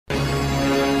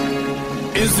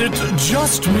Is it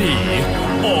just me?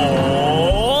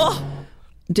 Or...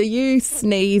 Do you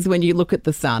sneeze when you look at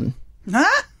the sun?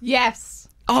 Huh? Yes.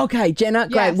 Okay, Jenna,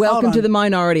 great. Yes. Welcome Hold to on. the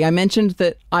minority. I mentioned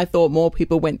that I thought more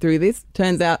people went through this.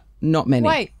 Turns out not many.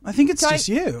 Wait. I think it's Don't- just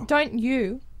you. Don't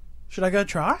you? Should I go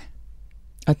try?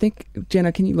 I think,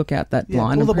 Jenna, can you look out that Yeah,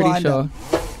 blind? pull I'm the pretty blind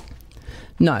sure.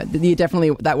 No, you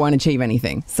definitely, that won't achieve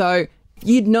anything. So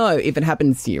you'd know if it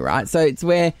happens to you, right? So it's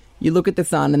where you look at the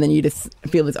sun and then you just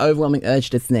feel this overwhelming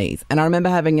urge to sneeze. And I remember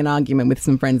having an argument with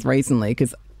some friends recently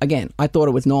because, again, I thought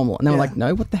it was normal. And they were Yeah. like,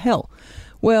 no, what the hell?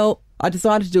 Well, I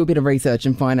decided to do a bit of research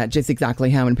and find out just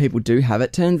exactly how many people do have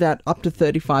it. Turns out up to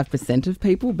 35% of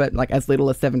people, but like as little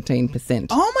as 17%.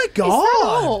 Oh my god! Is that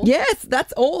all? Yes,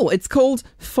 that's all. It's called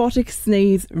photic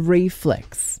sneeze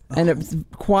reflex. And it's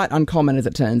quite uncommon as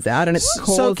it turns out. And it's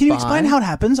caused So can you explain by- how it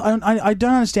happens? I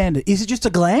don't understand it. Is it just a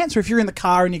glance, or if you're in the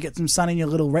car and you get some sun in your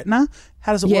little retina,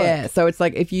 how does it Yeah, work? so it's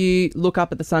like if you look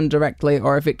up at the sun directly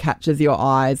or if it catches your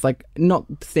eyes, like not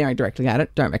staring directly at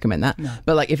it, don't recommend that.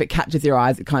 But like if it catches your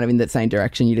eyes kind of in the same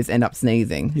direction, you just end up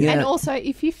sneezing. You And know? also,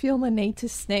 if you feel the need to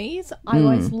sneeze, I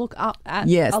always look up at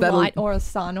Yes, a that'll- light or a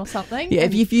sun or something. Yeah,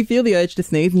 and- if you feel the urge to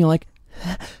sneeze and you're like,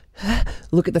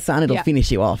 look at the sun, it'll Yeah.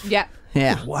 finish you off. Yeah.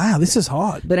 Yeah. Wow, this is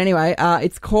hard. But anyway,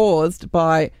 it's caused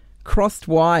by crossed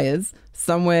wires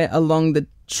somewhere along the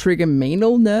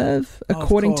trigeminal nerve, Of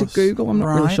according to course. Google. I'm not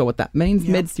really Right. sure what that means.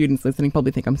 Yep. Med students listening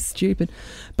probably think I'm stupid.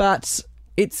 But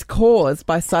it's caused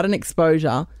by sudden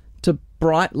exposure to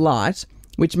bright light,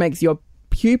 which makes your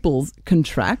pupils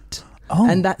contract. Oh.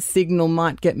 And that signal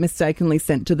might get mistakenly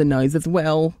sent to the nose as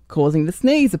well, causing the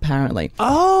sneeze, apparently.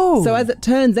 Oh, So as it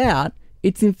turns out,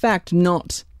 it's in fact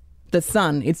not the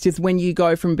sun. It's just when you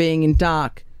go from being in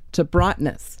dark to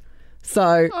brightness.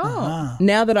 So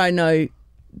now that I know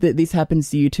that this happens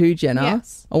to you too, Jenna,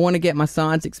 Yes. I want to get my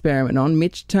science experiment on.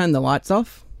 Mitch, turn the lights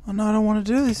off. oh no, I don't want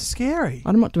to do this. This is scary.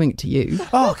 I'm not doing it to you.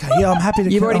 Oh, okay, yeah, I'm happy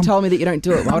to. You've already I'm, told me that you don't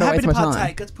do it. Why I'm would I happy waste to my time?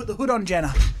 partake. Let's put the hood on,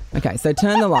 Jenna. Okay, so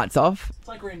turn the lights off. It's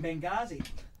like we're in Benghazi.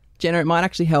 Jenna, it might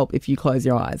actually help if you close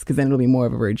your eyes because then it'll be more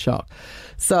of a rude shock.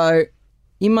 So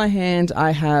in my hand,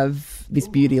 I have this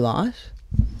beauty light.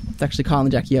 It's actually Kyle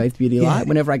and Jackie O's beauty Yeah. light.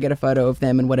 Whenever I get a photo of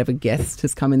them and whatever guest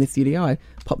has come in the studio, I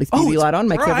pop this beauty it's light on,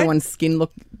 makes bright. everyone's skin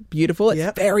look beautiful. It's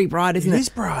Yep. very bright, isn't It it? is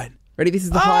bright. Ready? This is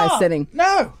the highest setting.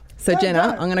 No. So No, Jenna, no.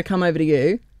 I'm going to come over to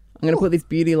you. I'm going to put this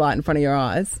beauty light in front of your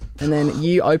eyes and then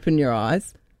you open your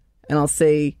eyes and I'll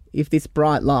see if this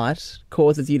bright light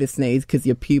causes you to sneeze because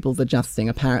your pupils adjusting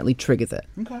apparently triggers it.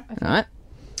 Okay. All right?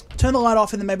 Turn the light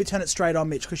off and then maybe turn it straight on,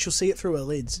 Mitch, because she'll see it through her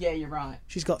lids. Yeah, you're right.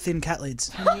 She's got thin cat lids.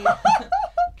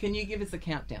 Can you give us a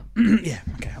countdown? Yeah.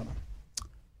 Okay. Hold on.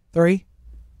 3,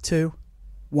 2,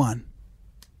 1.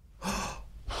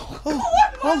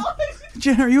 Oh,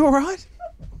 Jenna, are you all right?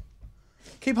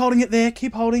 Keep holding it there.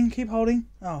 Keep holding. Keep holding.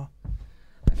 Oh.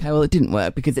 Okay, well, it didn't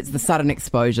work because it's the sudden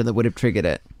exposure that would have triggered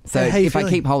it. So How you if I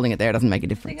feeling? keep holding it there, it doesn't make a I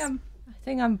difference.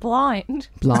 think I'm blind.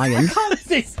 Blind.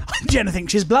 Jenna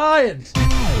thinks she's blind.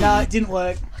 No, it didn't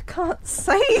work. I can't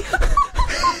see.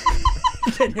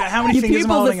 Jenna, how many Your fingers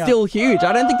am I pupils holding are up? still huge.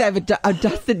 I don't think they've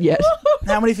adjusted yet.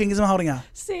 How many fingers am I holding up?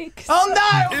 6.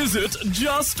 Oh no! Is it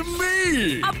just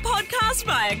me? A podcast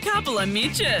by a couple of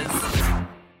Mitches.